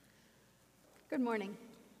Good morning.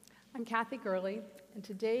 I'm Kathy Gurley, and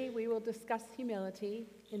today we will discuss humility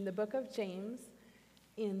in the book of James,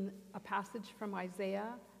 in a passage from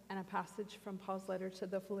Isaiah and a passage from Paul's letter to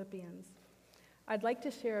the Philippians. I'd like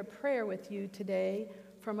to share a prayer with you today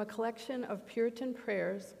from a collection of Puritan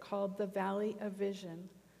prayers called the Valley of Vision.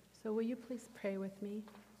 So will you please pray with me?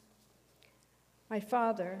 My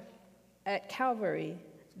Father, at Calvary,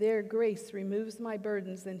 their grace removes my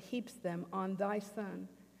burdens and heaps them on thy Son,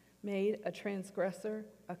 made a transgressor,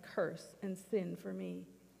 a curse, and sin for me.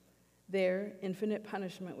 There infinite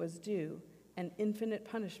punishment was due, and infinite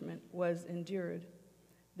punishment was endured.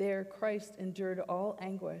 There Christ endured all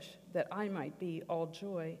anguish, that I might be all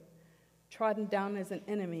joy, trodden down as an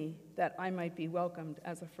enemy, that I might be welcomed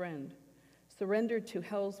as a friend, surrendered to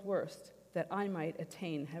hell's worst, that I might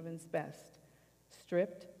attain heaven's best,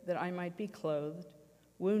 stripped, that I might be clothed,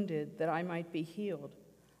 wounded, that I might be healed,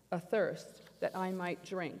 athirst, that I might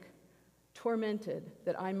drink, tormented,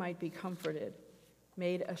 that I might be comforted,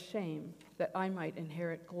 made ashamed, that I might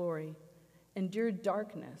inherit glory, endured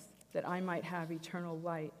darkness, that I might have eternal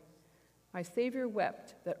light. My Savior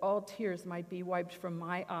wept, that all tears might be wiped from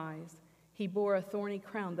my eyes. He bore a thorny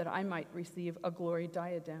crown, that I might receive a glory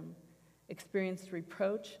diadem, experienced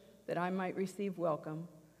reproach, that I might receive welcome,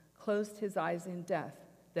 closed his eyes in death,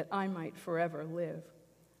 that I might forever live.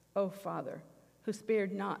 O Father, who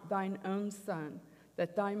spared not thine own Son,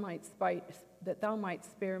 that thou might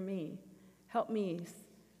spare me, help me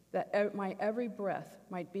that my every breath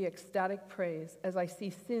might be ecstatic praise as I see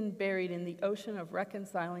sin buried in the ocean of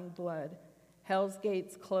reconciling blood, hell's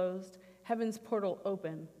gates closed, heaven's portal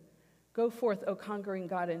open. Go forth, O conquering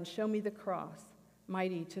God, and show me the cross,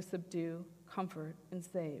 mighty to subdue, comfort, and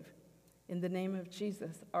save. In the name of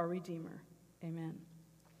Jesus, our Redeemer. Amen.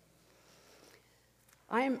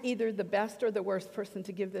 I am either the best or the worst person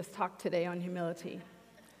to give this talk today on humility.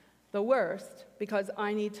 The worst, because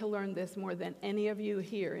I need to learn this more than any of you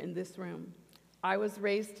here in this room. I was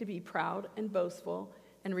raised to be proud and boastful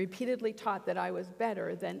and repeatedly taught that I was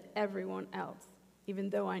better than everyone else, even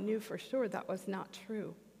though I knew for sure that was not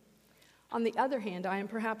true. On the other hand, I am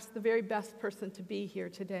perhaps the very best person to be here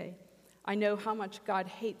today. I know how much God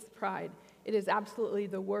hates pride. It is absolutely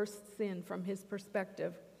the worst sin from his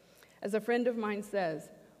perspective. As a friend of mine says,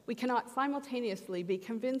 we cannot simultaneously be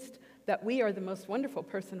convinced that we are the most wonderful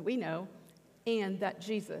person we know and that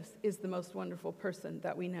Jesus is the most wonderful person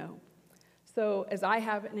that we know. So as I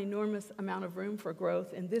have an enormous amount of room for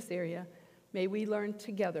growth in this area, may we learn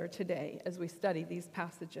together today as we study these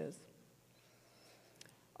passages.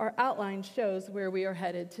 Our outline shows where we are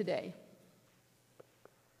headed today.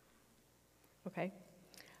 Okay.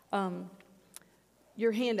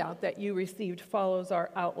 Your handout that you received follows our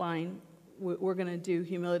outline. We're going to do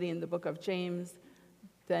humility in the book of James,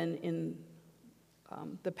 then in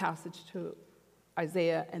the passage to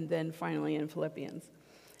Isaiah, and then finally in Philippians.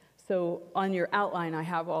 So on your outline, I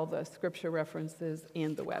have all the scripture references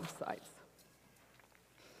and the websites.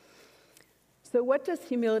 So what does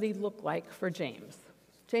humility look like for James?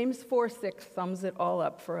 James 4:6 sums it all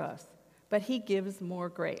up for us. But he gives more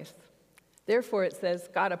grace. Therefore, it says,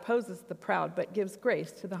 God opposes the proud, but gives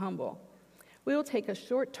grace to the humble. We will take a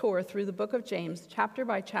short tour through the book of James, chapter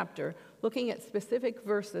by chapter, looking at specific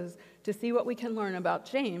verses to see what we can learn about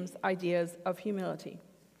James' ideas of humility.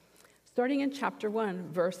 Starting in chapter 1,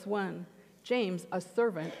 verse 1, James, a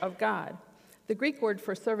servant of God. The Greek word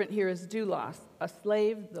for servant here is doulos, a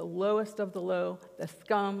slave, the lowest of the low, the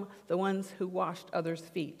scum, the ones who washed others'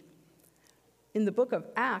 feet. In the book of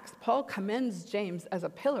Acts, Paul commends James as a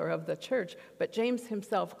pillar of the church, but James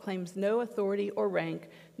himself claims no authority or rank,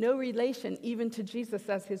 no relation even to Jesus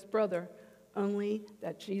as his brother, only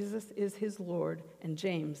that Jesus is his Lord and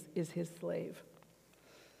James is his slave.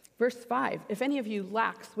 Verse 5, if any of you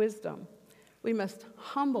lacks wisdom, we must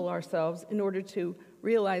humble ourselves in order to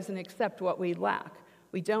realize and accept what we lack.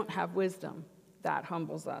 We don't have wisdom. That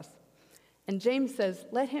humbles us. And James says,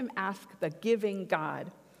 let him ask the giving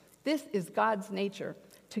God. This is God's nature,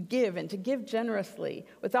 to give and to give generously,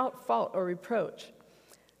 without fault or reproach.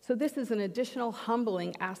 So this is an additional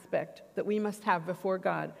humbling aspect that we must have before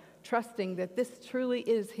God, trusting that this truly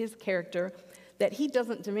is his character, that he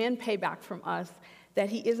doesn't demand payback from us,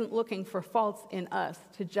 that he isn't looking for faults in us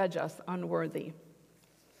to judge us unworthy.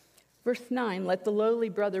 Verse 9, let the lowly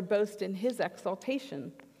brother boast in his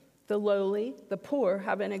exaltation. The lowly, the poor,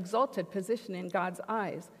 have an exalted position in God's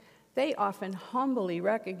eyes. They often humbly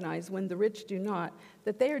recognize, when the rich do not,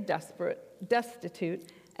 that they are destitute,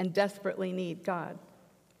 and desperately need God.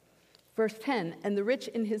 Verse 10, and the rich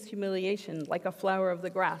in his humiliation, like a flower of the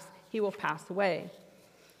grass, he will pass away.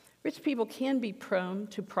 Rich people can be prone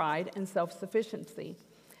to pride and self-sufficiency.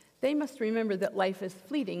 They must remember that life is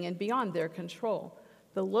fleeting and beyond their control.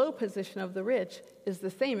 The low position of the rich is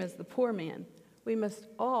the same as the poor man. We must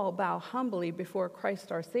all bow humbly before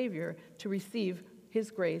Christ our Savior to receive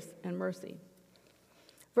his grace and mercy.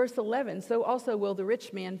 Verse 11, so also will the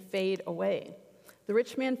rich man fade away. The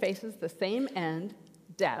rich man faces the same end,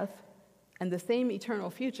 death, and the same eternal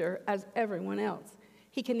future as everyone else.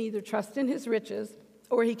 He can either trust in his riches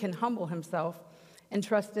or he can humble himself and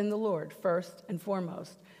trust in the Lord first and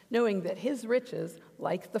foremost, knowing that his riches,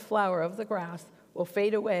 like the flower of the grass, will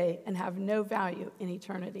fade away and have no value in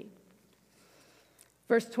eternity.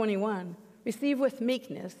 Verse 21, receive with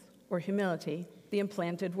meekness or humility the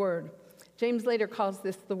implanted word. James later calls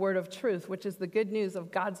this the word of truth, which is the good news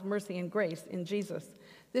of God's mercy and grace in Jesus.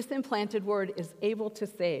 This implanted word is able to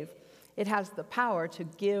save. It has the power to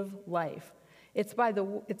give life. It's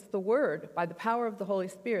the word, by the power of the Holy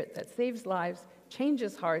Spirit, that saves lives,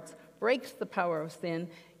 changes hearts, breaks the power of sin,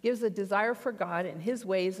 gives a desire for God and his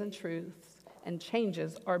ways and truths, and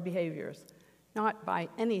changes our behaviors, not by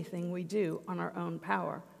anything we do on our own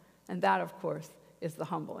power. And that, of course, is the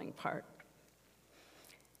humbling part.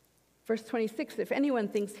 Verse 26, if anyone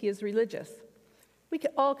thinks he is religious. We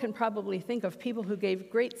all can probably think of people who gave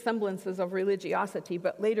great semblances of religiosity,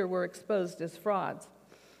 but later were exposed as frauds.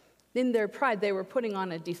 In their pride, they were putting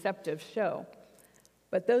on a deceptive show.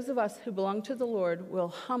 But those of us who belong to the Lord will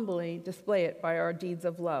humbly display it by our deeds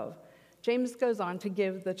of love. James goes on to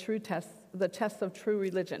give the tests of true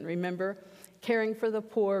religion. Remember, caring for the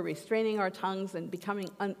poor, restraining our tongues, and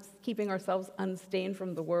keeping ourselves unstained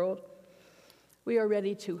from the world. We are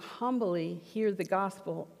ready to humbly hear the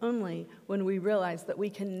gospel only when we realize that we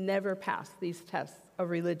can never pass these tests of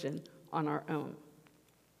religion on our own.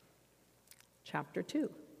 Chapter 2.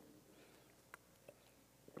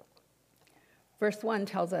 Verse 1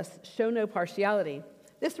 tells us, show no partiality.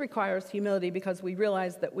 This requires humility because we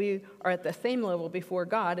realize that we are at the same level before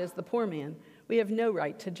God as the poor man. We have no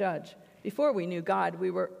right to judge. Before we knew God, we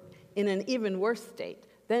were in an even worse state.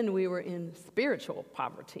 Then we were in spiritual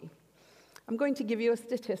poverty. I'm going to give you a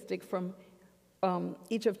statistic from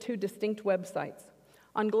each of two distinct websites.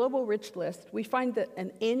 On Global Rich List, we find that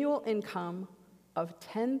an annual income of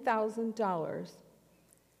 $10,000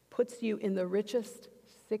 puts you in the richest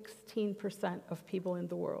 16% of people in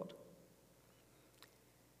the world.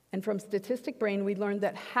 And from Statistic Brain, we learned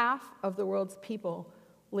that half of the world's people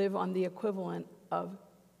live on the equivalent of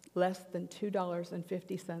less than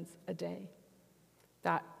 $2.50 a day.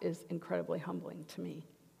 That is incredibly humbling to me.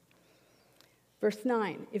 Verse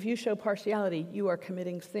 9, if you show partiality, you are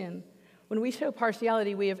committing sin. When we show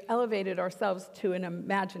partiality, we have elevated ourselves to an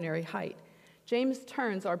imaginary height. James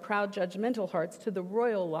turns our proud, judgmental hearts to the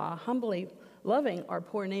royal law, humbly loving our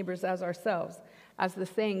poor neighbors as ourselves. As the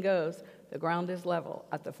saying goes, the ground is level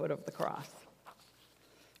at the foot of the cross.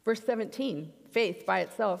 Verse 17, faith by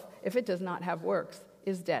itself, if it does not have works,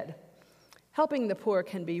 is dead. Helping the poor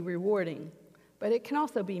can be rewarding, but it can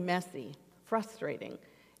also be messy, frustrating.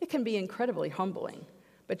 It can be incredibly humbling.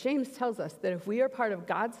 But James tells us that if we are part of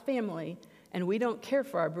God's family and we don't care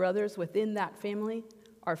for our brothers within that family,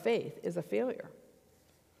 our faith is a failure.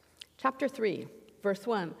 Chapter 3, verse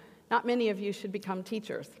 1, not many of you should become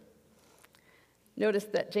teachers. Notice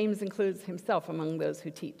that James includes himself among those who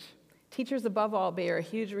teach. Teachers, above all, bear a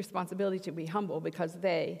huge responsibility to be humble because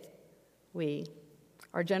we,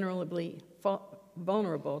 are generally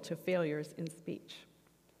vulnerable to failures in speech.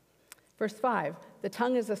 Verse 5, the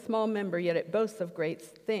tongue is a small member, yet it boasts of great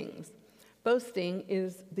things. Boasting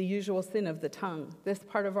is the usual sin of the tongue. This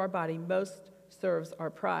part of our body most serves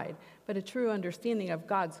our pride, but a true understanding of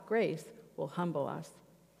God's grace will humble us.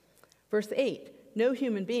 Verse 8, no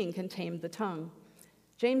human being can tame the tongue.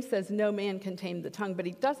 James says no man can tame the tongue, but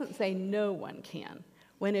he doesn't say no one can.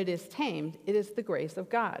 When it is tamed, it is the grace of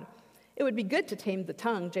God. It would be good to tame the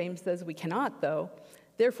tongue. James says we cannot, though.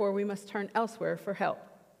 Therefore, we must turn elsewhere for help.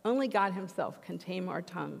 Only God himself can tame our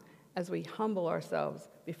tongue as we humble ourselves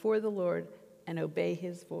before the Lord and obey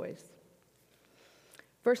his voice.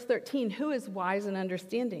 Verse 13, who is wise and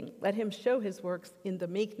understanding? Let him show his works in the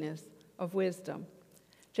meekness of wisdom.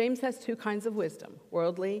 James has two kinds of wisdom,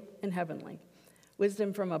 worldly and heavenly.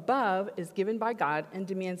 Wisdom from above is given by God and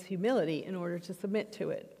demands humility in order to submit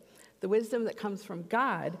to it. The wisdom that comes from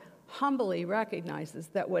God humbly recognizes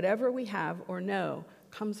that whatever we have or know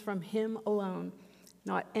comes from him alone,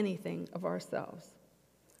 not anything of ourselves.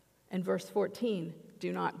 And verse 14,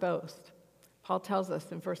 do not boast. Paul tells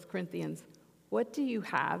us in 1 Corinthians, what do you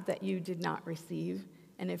have that you did not receive?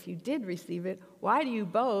 And if you did receive it, why do you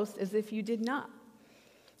boast as if you did not?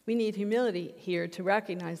 We need humility here to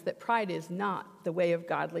recognize that pride is not the way of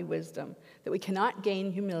godly wisdom, that we cannot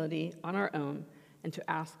gain humility on our own, and to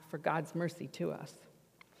ask for God's mercy to us.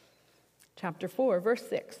 Chapter 4, verse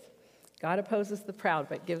 6. God opposes the proud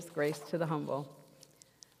but gives grace to the humble.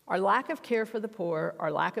 Our lack of care for the poor,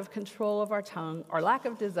 our lack of control of our tongue, our lack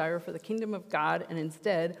of desire for the kingdom of God, and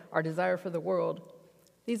instead our desire for the world,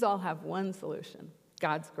 these all have one solution: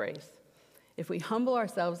 God's grace. If we humble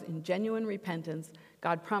ourselves in genuine repentance,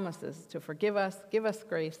 God promises to forgive us, give us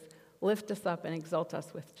grace, lift us up, and exalt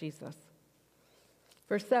us with Jesus.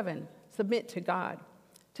 Verse 7, submit to God.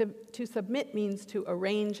 To submit means to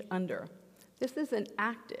arrange under. This is an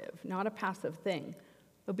active, not a passive thing.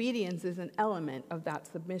 Obedience is an element of that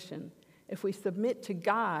submission. If we submit to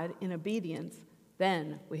God in obedience,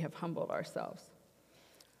 then we have humbled ourselves.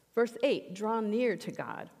 Verse 8, draw near to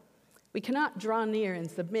God. We cannot draw near and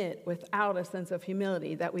submit without a sense of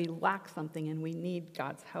humility that we lack something and we need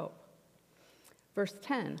God's help. Verse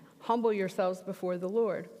 10, humble yourselves before the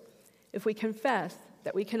Lord. If we confess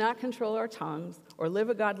that we cannot control our tongues or live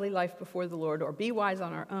a godly life before the Lord or be wise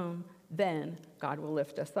on our own, then God will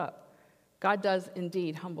lift us up. God does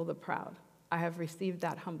indeed humble the proud. I have received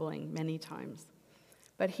that humbling many times.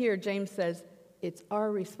 But here James says it's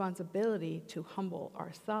our responsibility to humble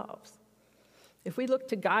ourselves. If we look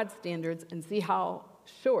to God's standards and see how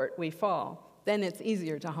short we fall, then it's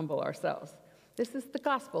easier to humble ourselves. This is the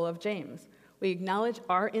gospel of James. We acknowledge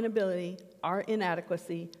our inability, our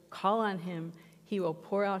inadequacy, call on him. He will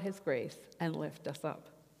pour out his grace and lift us up.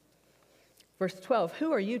 Verse 12,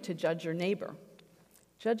 who are you to judge your neighbor?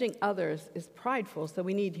 Judging others is prideful, so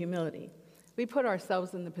we need humility. We put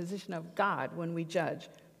ourselves in the position of God when we judge,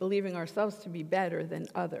 believing ourselves to be better than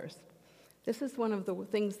others. This is one of the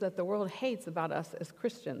things that the world hates about us as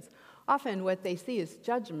Christians. Often what they see is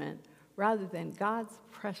judgment rather than God's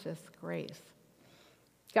precious grace.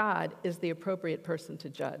 God is the appropriate person to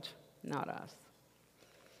judge, not us.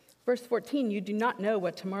 Verse 14, you do not know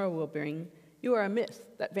what tomorrow will bring. You are a mist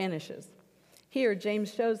that vanishes. Here,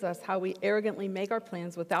 James shows us how we arrogantly make our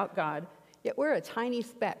plans without God, yet we're a tiny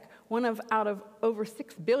speck, out of over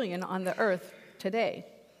 6 billion on the earth today.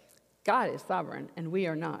 God is sovereign, and we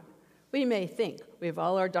are not. We may think we have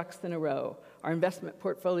all our ducks in a row, our investment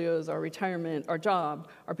portfolios, our retirement, our job,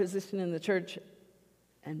 our position in the church,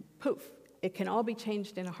 and poof, it can all be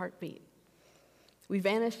changed in a heartbeat. We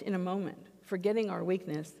vanish in a moment, forgetting our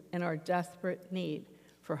weakness and our desperate need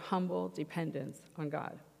for humble dependence on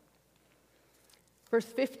God. Verse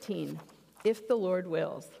 15, if the Lord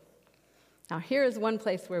wills. Now here is one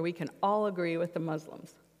place where we can all agree with the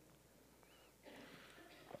Muslims.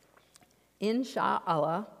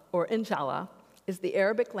 Insha'Allah, or inshallah, is the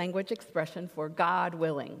Arabic language expression for God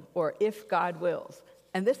willing, or if God wills.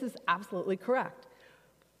 And this is absolutely correct.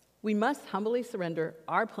 We must humbly surrender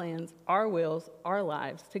our plans, our wills, our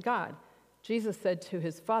lives to God. Jesus said to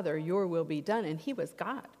his Father, your will be done, and he was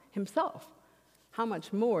God himself. How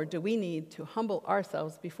much more do we need to humble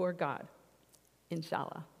ourselves before God?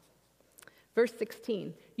 Inshallah. Verse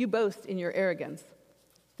 16, you boast in your arrogance.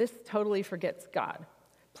 This totally forgets God.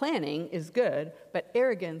 Planning is good, but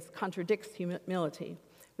arrogance contradicts humility.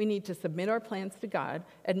 We need to submit our plans to God,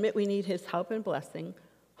 admit we need his help and blessing,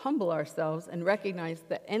 humble ourselves, and recognize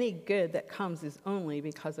that any good that comes is only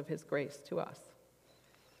because of his grace to us.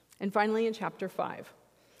 And finally, in chapter 5,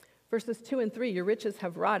 verses 2 and 3, your riches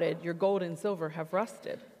have rotted, your gold and silver have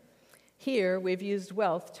rusted. Here, we've used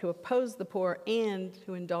wealth to oppose the poor and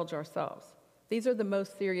to indulge ourselves. These are the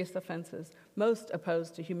most serious offenses, most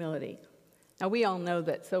opposed to humility. Now, we all know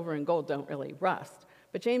that silver and gold don't really rust,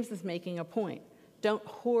 but James is making a point. Don't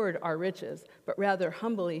hoard our riches, but rather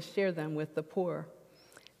humbly share them with the poor.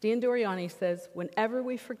 Dan Doriani says, whenever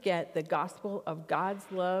we forget the gospel of God's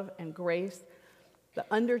love and grace, the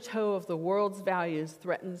undertow of the world's values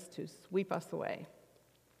threatens to sweep us away.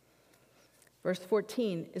 Verse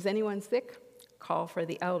 14, is anyone sick? Call for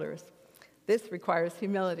the elders. This requires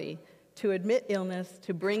humility, to admit illness,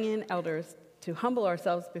 to bring in elders, to humble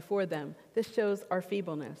ourselves before them. This shows our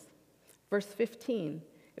feebleness. Verse 15,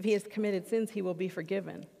 if he has committed sins, he will be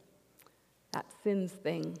forgiven. That sins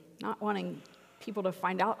thing, not wanting people to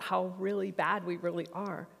find out how really bad we really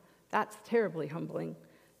are, that's terribly humbling.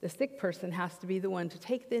 The sick person has to be the one to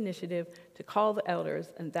take the initiative to call the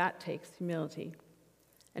elders, and that takes humility.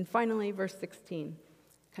 And finally, verse 16,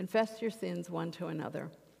 confess your sins one to another.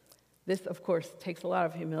 This, of course, takes a lot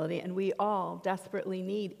of humility, and we all desperately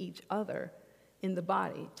need each other in the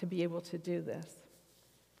body to be able to do this.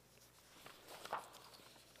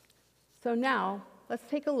 So now, let's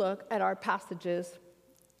take a look at our passages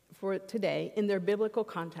for today in their biblical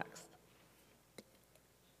context.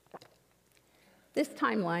 This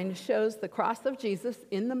timeline shows the cross of Jesus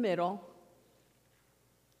in the middle.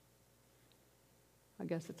 I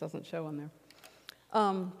guess it doesn't show on there.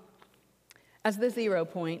 as the 0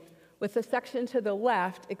 point, with the section to the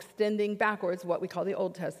left extending backwards, what we call the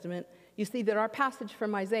Old Testament. You see that our passage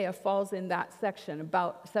from Isaiah falls in that section,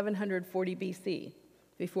 about 740 BC,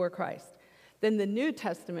 before Christ. Then the New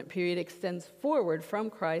Testament period extends forward from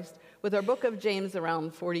Christ, with our book of James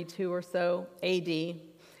around 42 or so AD,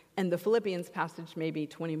 and the Philippians passage maybe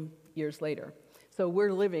 20 years later. So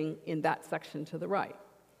we're living in that section to the right.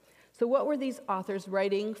 So what were these authors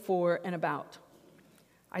writing for and about?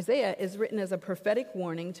 Isaiah is written as a prophetic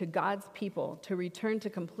warning to God's people to return to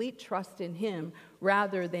complete trust in him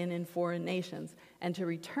rather than in foreign nations, and to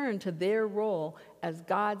return to their role as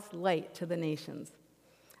God's light to the nations.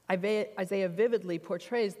 Isaiah vividly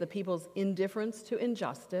portrays the people's indifference to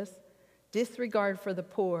injustice, disregard for the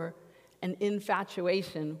poor, and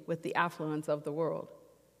infatuation with the affluence of the world.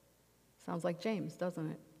 Sounds like James,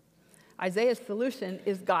 doesn't it? Isaiah's solution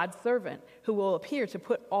is God's servant, who will appear to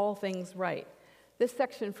put all things right. This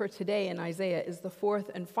section for today in Isaiah is the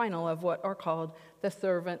fourth and final of what are called the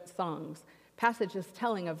servant songs, passages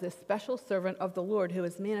telling of this special servant of the Lord who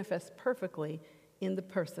is manifest perfectly in the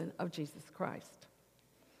person of Jesus Christ.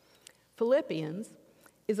 Philippians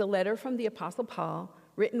is a letter from the Apostle Paul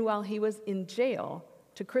written while he was in jail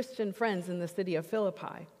to Christian friends in the city of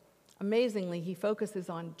Philippi. Amazingly, he focuses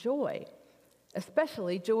on joy,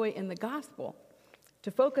 especially joy in the gospel,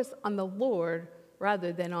 to focus on the Lord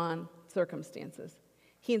rather than on circumstances.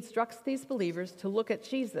 He instructs these believers to look at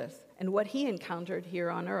Jesus and what he encountered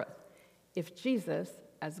here on earth. If Jesus,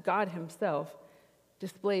 as God himself,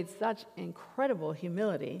 displayed such incredible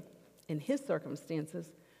humility in his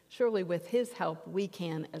circumstances, surely with his help we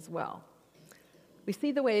can as well. We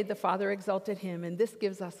see the way the Father exalted him, and this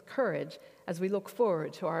gives us courage as we look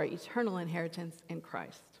forward to our eternal inheritance in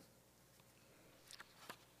Christ.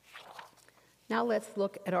 Now let's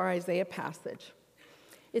look at our Isaiah passage.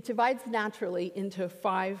 It divides naturally into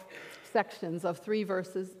 5 sections of 3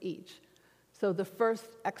 verses each. So the first,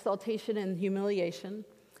 exaltation and humiliation,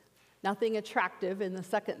 nothing attractive in the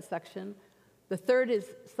second section. The third is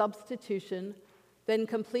substitution, then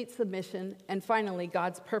complete submission, and finally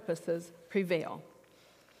God's purposes prevail.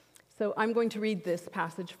 So I'm going to read this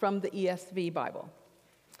passage from the ESV Bible.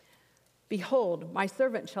 Behold, my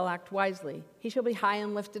servant shall act wisely. He shall be high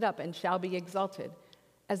and lifted up and shall be exalted.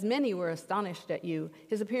 As many were astonished at you,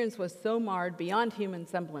 his appearance was so marred beyond human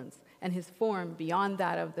semblance, and his form beyond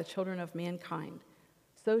that of the children of mankind.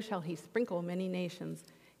 So shall he sprinkle many nations.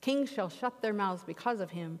 Kings shall shut their mouths because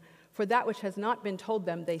of him, for that which has not been told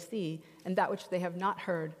them they see, and that which they have not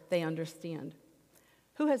heard they understand.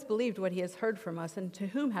 Who has believed what he has heard from us, and to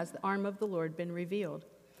whom has the arm of the Lord been revealed?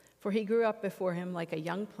 For he grew up before him like a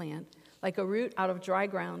young plant, like a root out of dry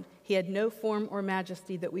ground. He had no form or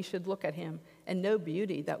majesty that we should look at him, and no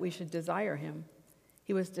beauty that we should desire him.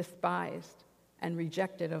 He was despised and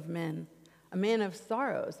rejected of men, a man of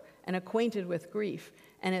sorrows and acquainted with grief,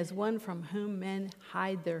 and as one from whom men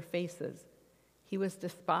hide their faces. He was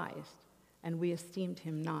despised, and we esteemed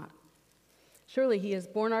him not. Surely he has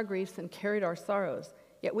borne our griefs and carried our sorrows,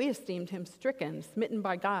 yet we esteemed him stricken, smitten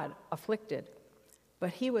by God, afflicted.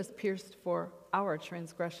 But he was pierced for our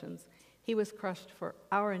transgressions. He was crushed for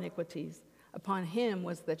our iniquities. Upon him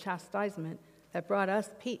was the chastisement that brought us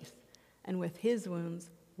peace, and with his wounds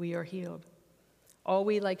we are healed. All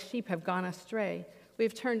we like sheep have gone astray. We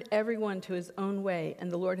have turned everyone to his own way,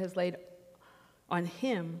 and the Lord has laid on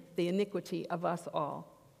him the iniquity of us all.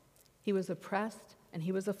 He was oppressed and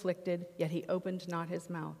he was afflicted, yet he opened not his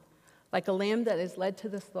mouth. Like a lamb that is led to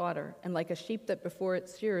the slaughter, and like a sheep that before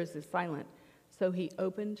its shearers is silent, so he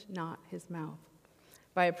opened not his mouth.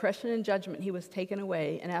 By oppression and judgment he was taken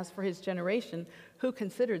away, and as for his generation, who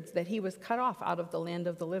considered that he was cut off out of the land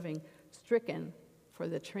of the living, stricken for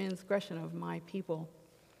the transgression of my people.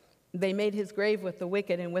 They made his grave with the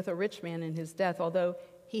wicked and with a rich man in his death, although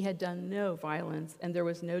he had done no violence, and there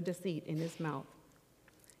was no deceit in his mouth.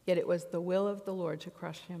 Yet it was the will of the Lord to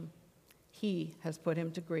crush him. He has put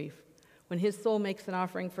him to grief. When his soul makes an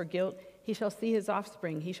offering for guilt, he shall see his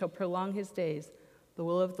offspring. He shall prolong his days. The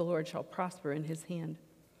will of the Lord shall prosper in his hand.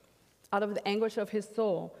 Out of the anguish of his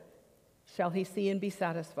soul shall he see and be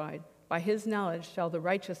satisfied. By his knowledge shall the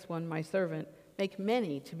righteous one, my servant, make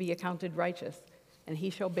many to be accounted righteous, and he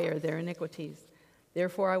shall bear their iniquities.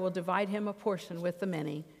 Therefore I will divide him a portion with the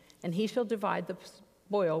many, and he shall divide the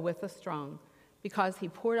spoil with the strong, because he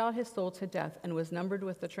poured out his soul to death and was numbered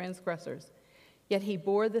with the transgressors. Yet he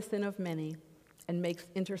bore the sin of many and makes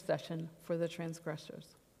intercession for the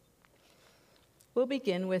transgressors. We'll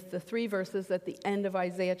begin with the 3 verses at the end of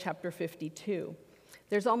Isaiah chapter 52.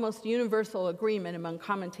 There's almost universal agreement among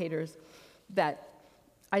commentators that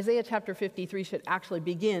Isaiah chapter 53 should actually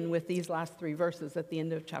begin with these last three verses at the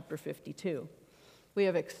end of chapter 52. We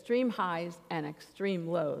have extreme highs and extreme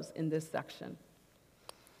lows in this section.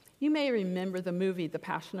 You may remember the movie The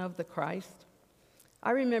Passion of the Christ.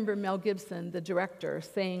 I remember Mel Gibson, the director,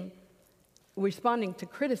 responding to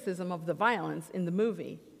criticism of the violence in the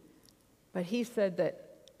movie, but he said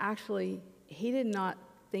that actually he did not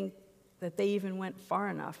think that they even went far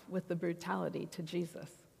enough with the brutality to Jesus.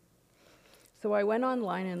 So I went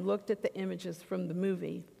online and looked at the images from the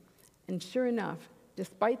movie, and sure enough,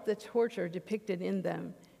 despite the torture depicted in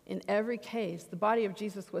them, in every case, the body of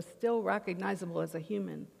Jesus was still recognizable as a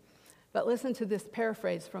human. But listen to this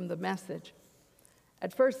paraphrase from the Message.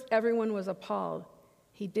 At first, everyone was appalled.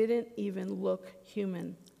 He didn't even look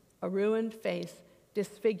human. A ruined face,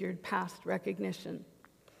 disfigured past recognition.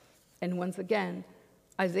 And once again,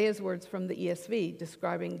 Isaiah's words from the ESV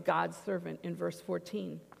describing God's servant in verse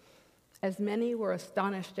 14. As many were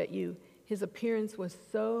astonished at you, his appearance was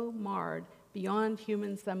so marred beyond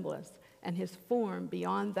human semblance, and his form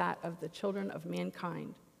beyond that of the children of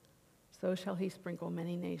mankind. So shall he sprinkle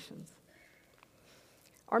many nations.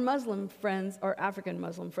 Our Muslim friends, our African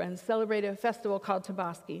Muslim friends, celebrate a festival called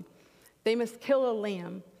Tabaski. They must kill a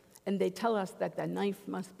lamb, and they tell us that the knife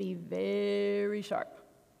must be very sharp.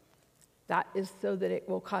 That is so that it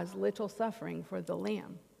will cause little suffering for the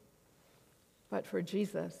lamb. But for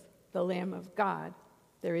Jesus, the Lamb of God,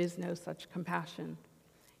 there is no such compassion.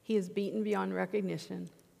 He is beaten beyond recognition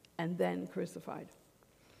and then crucified.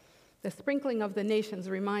 The sprinkling of the nations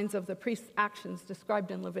reminds of the priest's actions described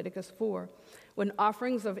in Leviticus 4. When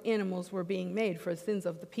offerings of animals were being made for the sins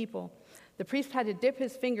of the people, the priest had to dip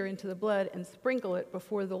his finger into the blood and sprinkle it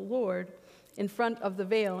before the Lord in front of the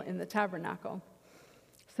veil in the tabernacle.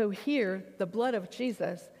 So here, the blood of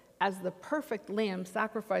Jesus, as the perfect lamb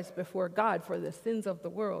sacrificed before God for the sins of the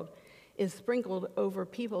world, is sprinkled over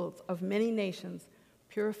peoples of many nations,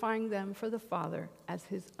 purifying them for the Father as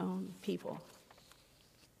his own people.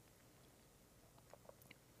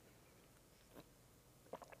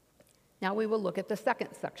 Now we will look at the second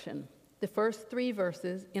section, the first three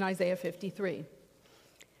verses in Isaiah 53.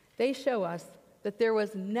 They show us that there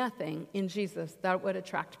was nothing in Jesus that would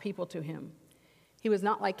attract people to him. He was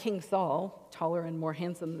not like King Saul, taller and more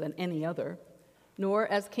handsome than any other, nor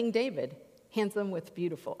as King David, handsome with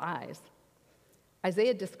beautiful eyes.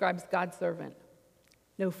 Isaiah describes God's servant.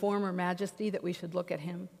 No form or majesty that we should look at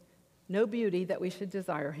him, no beauty that we should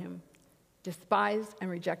desire him, despised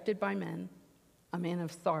and rejected by men, a man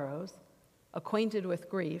of sorrows, acquainted with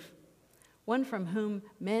grief, one from whom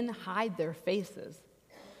men hide their faces,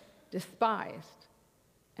 despised,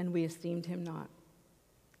 and we esteemed him not.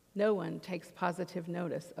 No one takes positive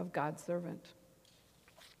notice of God's servant.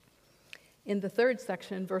 In the third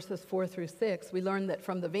section, verses 4 through 6, we learn that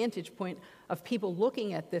from the vantage point of people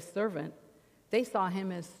looking at this servant, they saw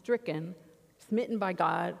him as stricken, smitten by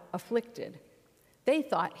God, afflicted. They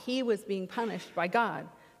thought he was being punished by God.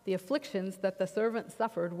 The afflictions that the servant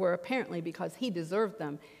suffered were apparently because he deserved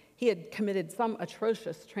them. He had committed some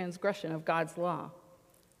atrocious transgression of God's law.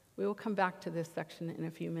 We will come back to this section in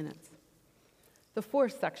a few minutes. The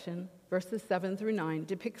fourth section, verses 7 through 9,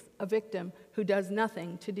 depicts a victim who does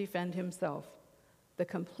nothing to defend himself, the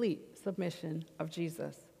complete submission of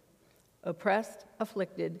Jesus. Oppressed,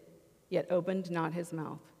 afflicted, yet opened not his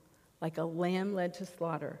mouth. Like a lamb led to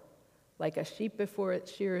slaughter, like a sheep before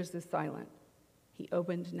its shearers is silent, he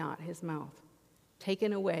opened not his mouth.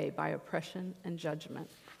 Taken away by oppression and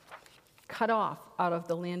judgment, cut off out of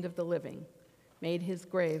the land of the living, made his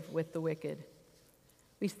grave with the wicked.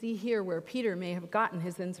 We see here where Peter may have gotten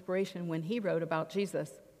his inspiration when he wrote about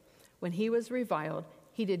Jesus. When he was reviled,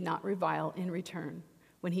 he did not revile in return.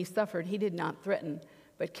 When he suffered, he did not threaten,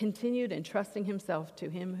 but continued entrusting himself to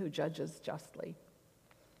him who judges justly.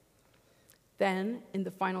 Then, in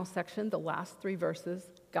the final section, the last three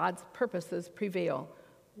verses, God's purposes prevail.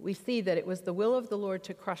 We see that it was the will of the Lord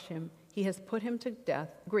to crush him. He has put him to death,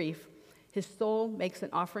 grief. His soul makes an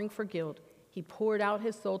offering for guilt. He poured out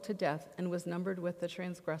his soul to death and was numbered with the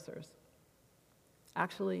transgressors.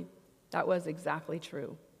 Actually, that was exactly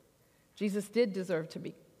true. Jesus did deserve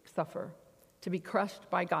to suffer, to be crushed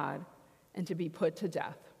by God, and to be put to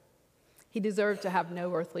death. He deserved to have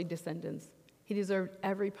no earthly descendants. He deserved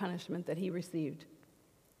every punishment that he received.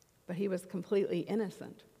 But he was completely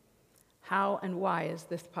innocent. How and why is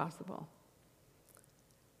this possible?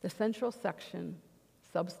 The central section,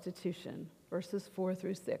 substitution, verses 4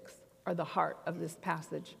 through 6, are the heart of this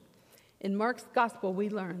passage. In Mark's gospel, we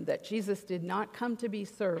learn that Jesus did not come to be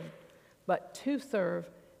served, but to serve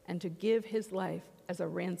and to give his life as a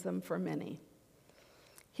ransom for many.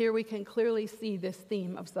 Here we can clearly see this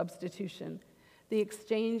theme of substitution. The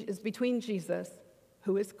exchange is between Jesus,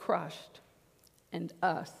 who is crushed, and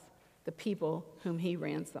us, the people whom he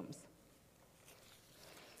ransoms.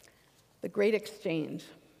 The great exchange.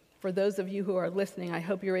 For those of you who are listening, I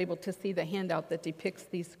hope you're able to see the handout that depicts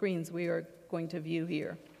these screens we are going to view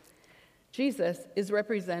here. Jesus is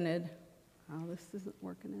represented, this isn't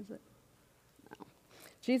working, is it? No.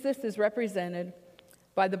 Jesus is represented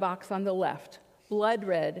by the box on the left, blood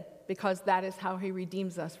red, because that is how he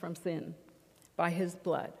redeems us from sin, by his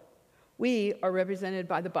blood. We are represented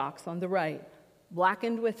by the box on the right,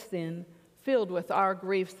 blackened with sin, filled with our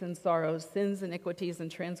griefs and sorrows, sins, iniquities, and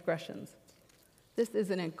transgressions. This is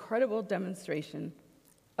an incredible demonstration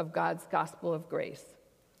of God's gospel of grace.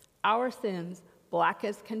 Our sins, black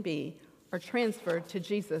as can be, are transferred to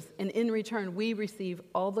Jesus, and in return, we receive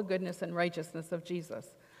all the goodness and righteousness of Jesus.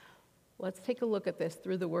 Let's take a look at this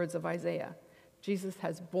through the words of Isaiah. Jesus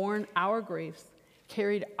has borne our griefs,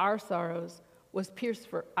 carried our sorrows, was pierced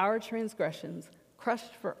for our transgressions,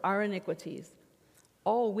 crushed for our iniquities.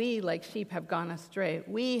 All we, like sheep, have gone astray.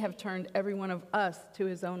 We have turned every one of us to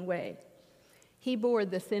his own way. He bore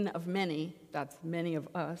the sin of many, that's many of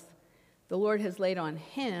us. The Lord has laid on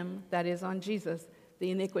him, that is on Jesus, the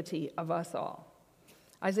iniquity of us all.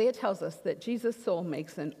 Isaiah tells us that Jesus' soul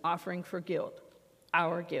makes an offering for guilt,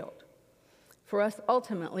 our guilt. For us,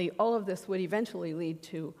 ultimately, all of this would eventually lead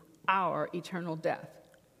to our eternal death.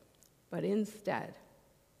 But instead,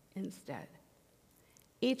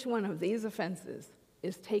 each one of these offenses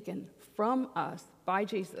is taken from us by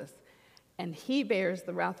Jesus, and he bears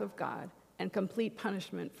the wrath of God and complete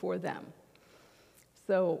punishment for them.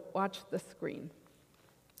 So watch the screen.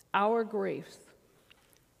 Our griefs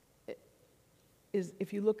is,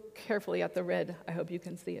 if you look carefully at the red, I hope you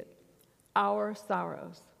can see it. Our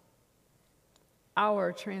sorrows,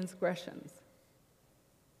 our transgressions,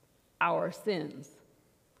 our sins,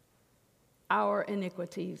 our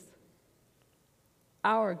iniquities,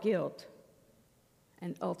 our guilt,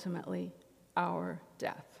 and ultimately our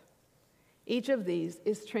death. Each of these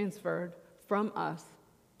is transferred from us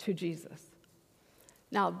to Jesus.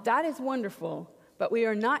 Now, that is wonderful, but we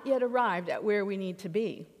are not yet arrived at where we need to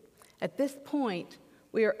be. At this point,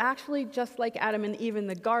 we are actually just like Adam and Eve in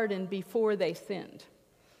the garden before they sinned.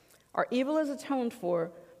 Our evil is atoned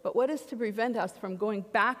for, but what is to prevent us from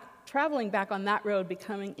traveling back on that road,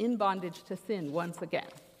 becoming in bondage to sin once again?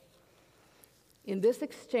 In this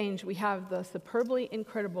exchange, we have the superbly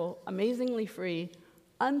incredible, amazingly free,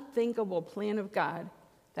 unthinkable plan of God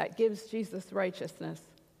that gives Jesus righteousness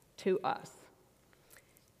to us.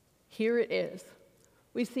 Here it is.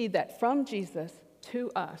 We see that from Jesus to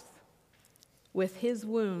us, with his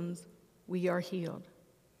wounds, we are healed.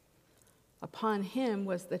 Upon him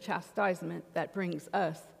was the chastisement that brings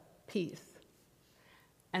us peace.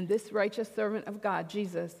 And this righteous servant of God,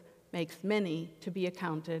 Jesus, makes many to be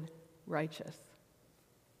accounted righteous.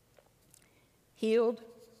 Healed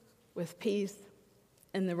with peace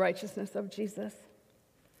in the righteousness of Jesus.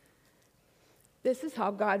 This is how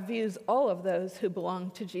God views all of those who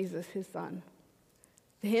belong to Jesus, his Son.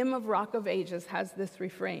 The hymn of Rock of Ages has this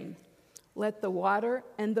refrain: "Let the water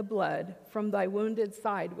and the blood from thy wounded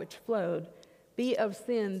side which flowed be of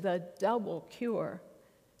sin the double cure.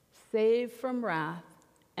 Save from wrath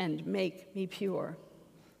and make me pure."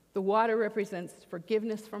 The water represents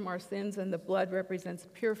forgiveness from our sins, and the blood represents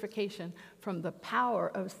purification from the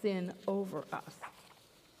power of sin over us.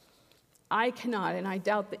 I cannot, and I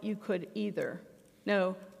doubt that you could either.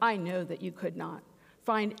 No, I know that you could not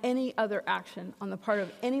find any other action on the part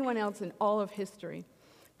of anyone else in all of history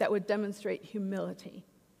that would demonstrate humility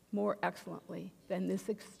more excellently than this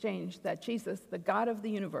exchange that Jesus, the God of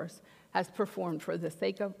the universe, has performed for the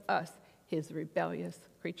sake of us, his rebellious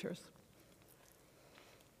creatures.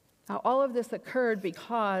 Now, all of this occurred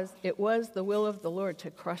because it was the will of the Lord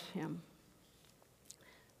to crush him.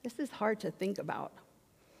 This is hard to think about,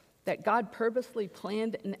 that God purposely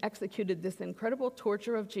planned and executed this incredible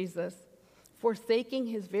torture of Jesus, forsaking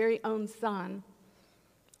his very own Son,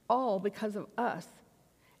 all because of us.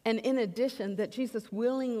 And in addition, that Jesus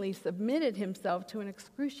willingly submitted himself to an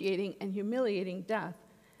excruciating and humiliating death,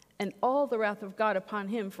 and all the wrath of God upon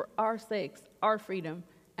him for our sakes, our freedom,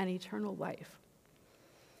 and eternal life.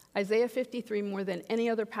 Isaiah 53, more than any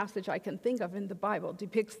other passage I can think of in the Bible,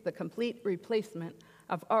 depicts the complete replacement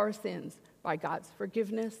of our sins by God's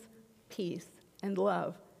forgiveness, peace, and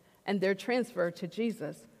love, and their transfer to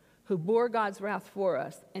Jesus, who bore God's wrath for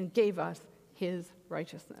us and gave us his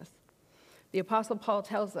righteousness. The Apostle Paul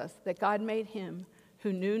tells us that God made him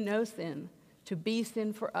who knew no sin to be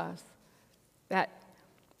sin for us, that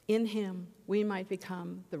in him we might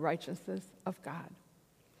become the righteousness of God.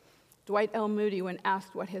 Dwight L. Moody, when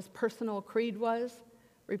asked what his personal creed was,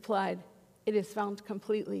 replied, "It is found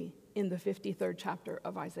completely in the 53rd chapter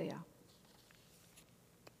of Isaiah."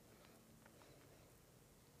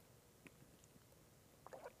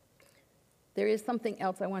 There is something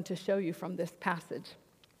else I want to show you from this passage.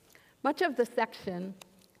 Much of the section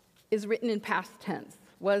is written in past tense: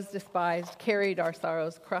 was despised, carried our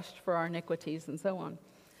sorrows, crushed for our iniquities, and so on.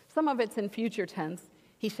 Some of it's in future tense: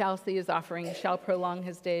 he shall see his offering, shall prolong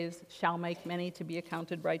his days, shall make many to be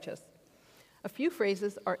accounted righteous. A few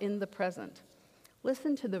phrases are in the present.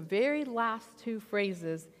 Listen to the very last two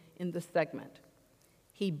phrases in the segment.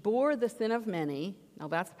 He bore the sin of many, now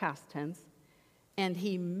that's past tense, and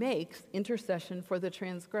he makes intercession for the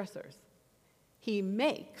transgressors. He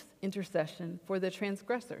makes intercession for the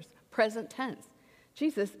transgressors, present tense.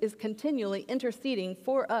 Jesus is continually interceding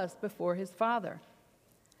for us before his Father.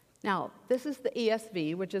 Now, this is the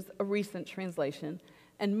ESV, which is a recent translation,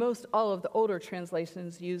 and most all of the older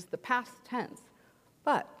translations use the past tense.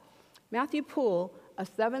 But Matthew Poole, a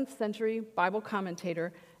 7th century Bible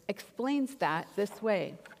commentator, explains that this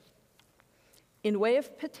way. In way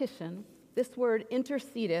of petition, this word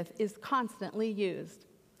intercedeth is constantly used.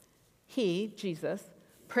 He, Jesus,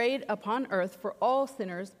 prayed upon earth for all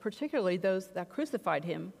sinners, particularly those that crucified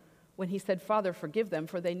him, when he said, "Father, forgive them,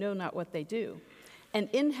 for they know not what they do." And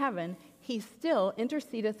in heaven, he still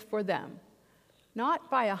intercedeth for them, not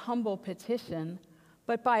by a humble petition,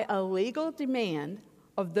 but by a legal demand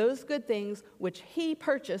of those good things which he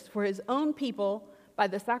purchased for his own people by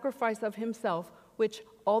the sacrifice of himself, which,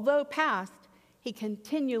 although past, he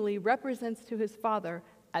continually represents to his Father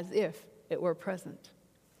as if it were present.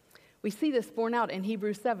 We see this borne out in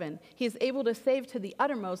Hebrews 7. He is able to save to the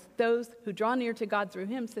uttermost those who draw near to God through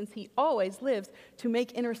him, since he always lives to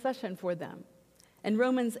make intercession for them. And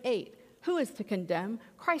Romans 8, who is to condemn?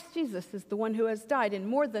 Christ Jesus is the one who has died, and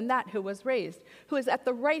more than that, who was raised, who is at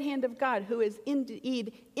the right hand of God, who is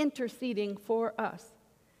indeed interceding for us.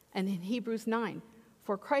 And in Hebrews 9,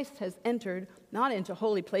 for Christ has entered not into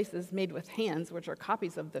holy places made with hands, which are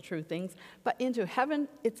copies of the true things, but into heaven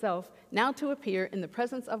itself, now to appear in the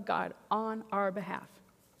presence of God on our behalf.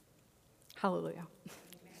 Hallelujah.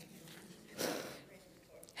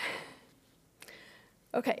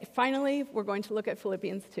 Okay, finally, we're going to look at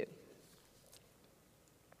Philippians 2.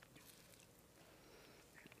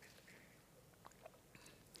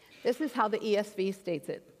 This is how the ESV states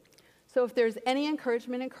it. So if there's any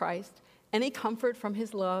encouragement in Christ, any comfort from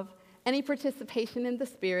his love, any participation in the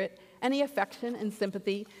Spirit, any affection and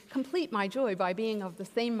sympathy, complete my joy by being of the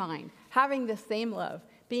same mind, having the same love,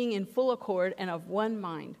 being in full accord and of one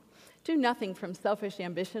mind. Do nothing from selfish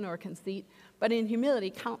ambition or conceit, but in humility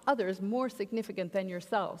count others more significant than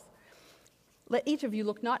yourselves. Let each of you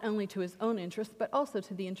look not only to his own interests, but also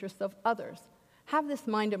to the interests of others. Have this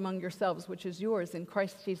mind among yourselves, which is yours in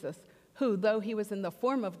Christ Jesus, who, though he was in the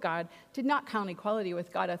form of God, did not count equality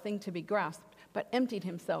with God a thing to be grasped, but emptied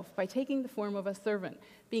himself by taking the form of a servant,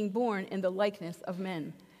 being born in the likeness of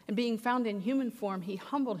men. And being found in human form, he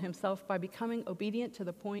humbled himself by becoming obedient to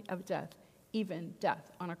the point of death, even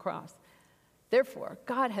death on a cross. Therefore,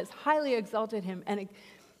 God has highly exalted him and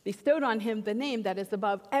bestowed on him the name that is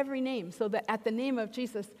above every name, so that at the name of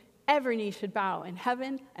Jesus, every knee should bow in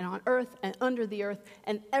heaven and on earth and under the earth,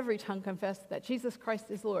 and every tongue confess that Jesus Christ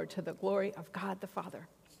is Lord, to the glory of God the Father.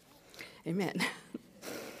 Amen.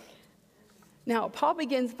 Now, Paul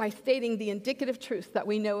begins by stating the indicative truths that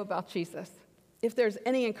we know about Jesus. If there's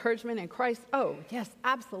any encouragement in Christ, oh, yes,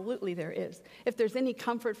 absolutely there is. If there's any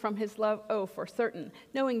comfort from his love, oh, for certain.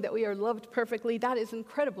 Knowing that we are loved perfectly, that is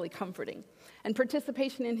incredibly comforting. And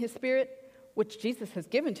participation in his Spirit, which Jesus has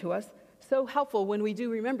given to us, so helpful when we do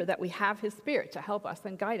remember that we have his Spirit to help us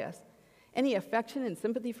and guide us. Any affection and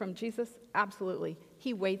sympathy from Jesus? Absolutely.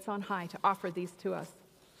 He waits on high to offer these to us.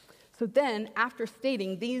 So then, after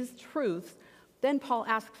stating these truths, then Paul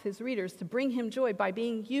asks his readers to bring him joy by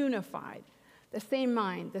being unified, the same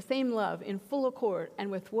mind, the same love, in full accord and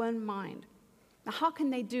with one mind. Now, how can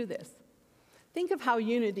they do this? Think of how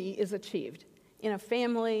unity is achieved in a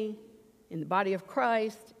family, in the body of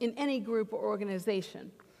Christ, in any group or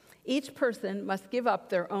organization. Each person must give up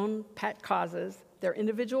their own pet causes, their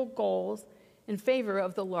individual goals, in favor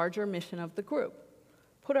of the larger mission of the group.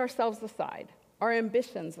 Put ourselves aside, our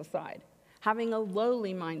ambitions aside, having a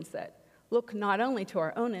lowly mindset. Look not only to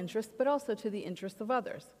our own interests, but also to the interests of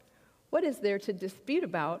others. What is there to dispute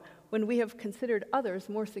about when we have considered others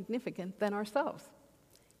more significant than ourselves?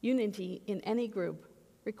 Unity in any group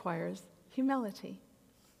requires humility.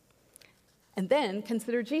 And then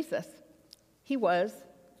consider Jesus. He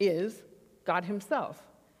is God himself.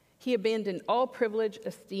 He abandoned all privilege,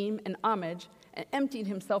 esteem, and homage, and emptied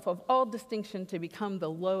himself of all distinction to become the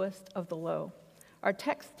lowest of the low. Our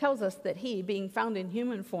text tells us that he, being found in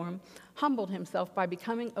human form, humbled himself by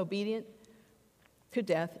becoming obedient to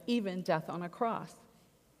death, even death on a cross.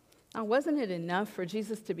 Now, wasn't it enough for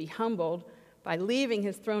Jesus to be humbled by leaving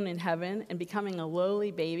his throne in heaven and becoming a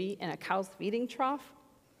lowly baby in a cow's feeding trough?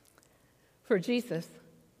 For Jesus,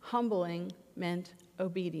 humbling meant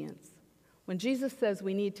obedience. When Jesus says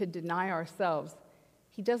we need to deny ourselves,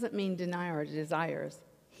 he doesn't mean deny our desires.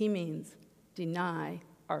 He means deny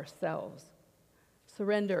ourselves.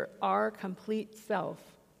 Surrender our complete self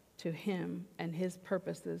to him and his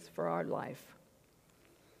purposes for our life.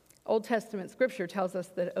 Old Testament scripture tells us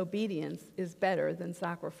that obedience is better than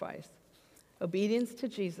sacrifice. Obedience to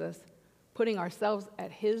Jesus, putting ourselves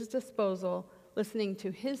at his disposal, listening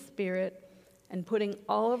to his spirit, and putting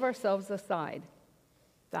all of ourselves aside,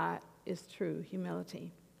 that is true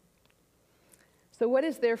humility. So what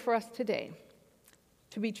is there for us today?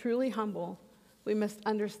 To be truly humble, we must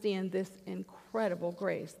understand this incredible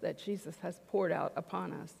grace that Jesus has poured out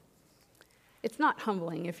upon us. It's not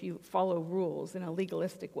humbling if you follow rules in a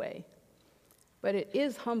legalistic way, but it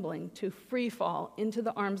is humbling to free fall into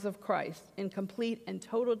the arms of Christ in complete and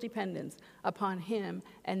total dependence upon him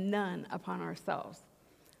and none upon ourselves.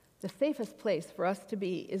 The safest place for us to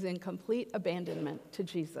be is in complete abandonment to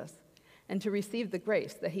Jesus and to receive the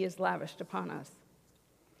grace that he has lavished upon us.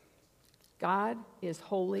 God is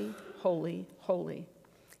holy, holy, holy.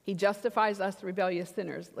 He justifies us rebellious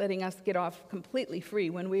sinners, letting us get off completely free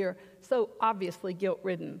when we are so obviously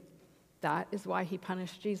guilt-ridden. That is why he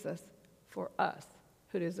punished Jesus for us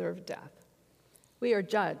who deserve death. We are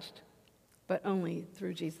judged, but only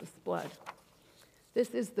through Jesus' blood.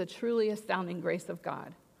 This is the truly astounding grace of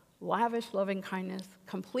God. Lavish loving kindness,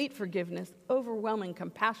 complete forgiveness, overwhelming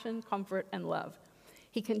compassion, comfort, and love.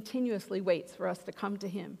 He continuously waits for us to come to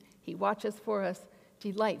him. He watches for us,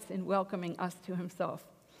 delights in welcoming us to himself.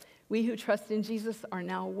 We who trust in Jesus are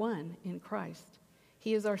now one in Christ.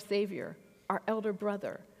 He is our Savior, our elder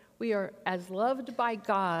brother. We are as loved by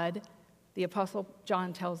God, the Apostle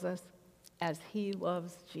John tells us, as he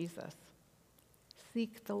loves Jesus.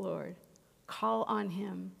 Seek the Lord. Call on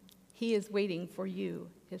him. He is waiting for you,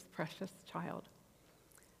 his precious child.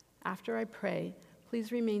 After I pray,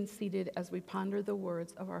 please remain seated as we ponder the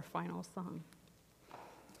words of our final song.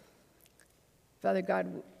 Father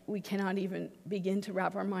God, we cannot even begin to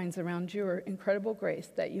wrap our minds around your incredible grace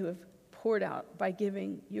that you have poured out by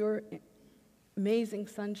giving your amazing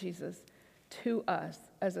Son, Jesus, to us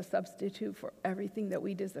as a substitute for everything that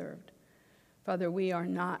we deserved. Father, we are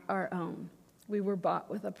not our own. We were bought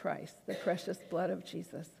with a price, the precious blood of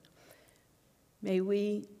Jesus. May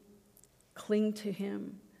we cling to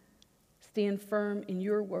him, stand firm in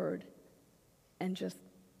your word, and just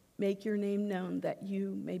make your name known that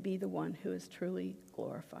you may be the one who is truly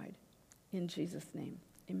glorified. In Jesus' name,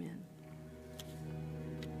 amen.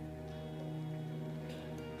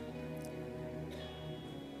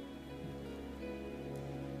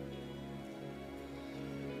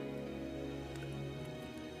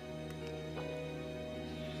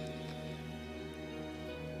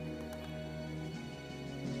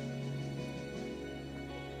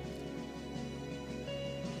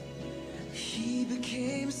 He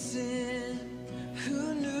became sin,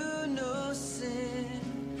 who knew no sin,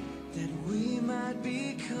 that we might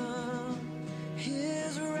become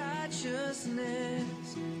his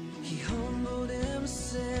righteousness. He humbled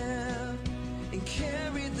himself and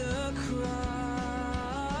carried the cross.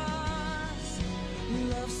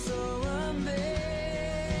 Love so amazing,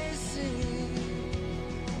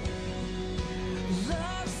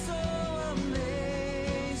 love so amazing.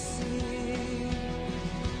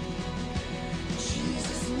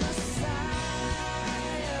 Jesus Messiah,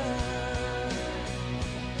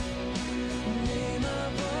 name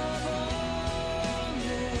above all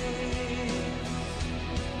names.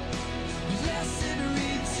 Blessed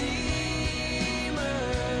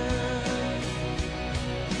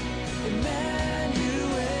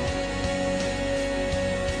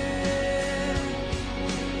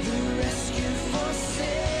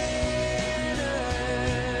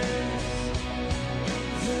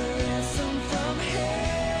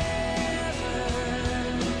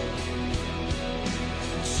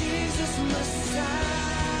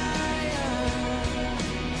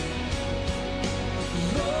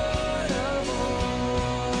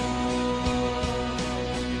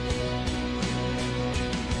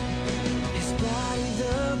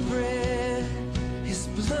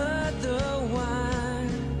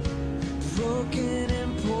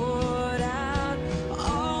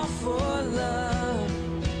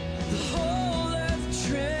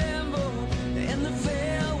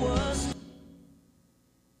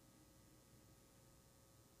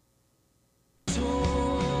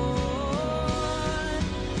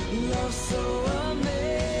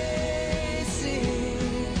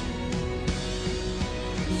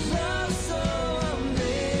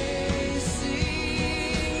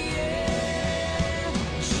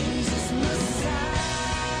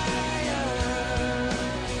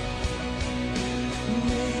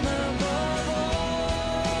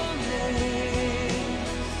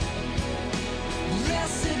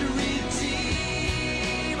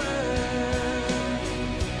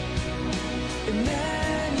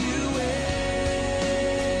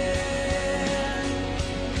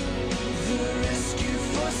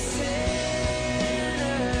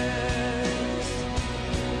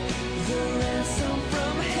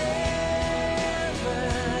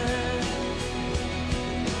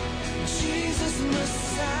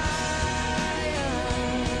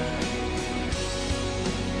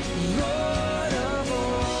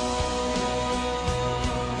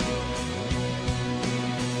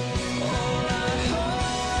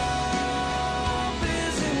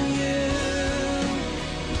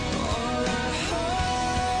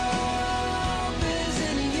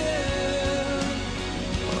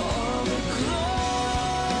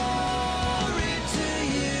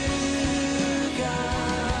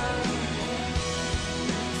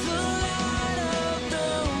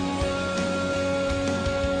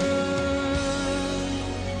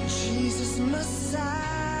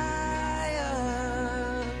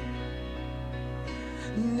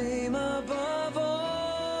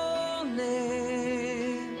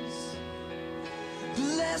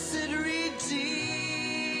blessed Redeemer.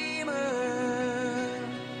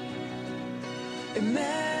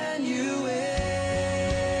 Emmanuel.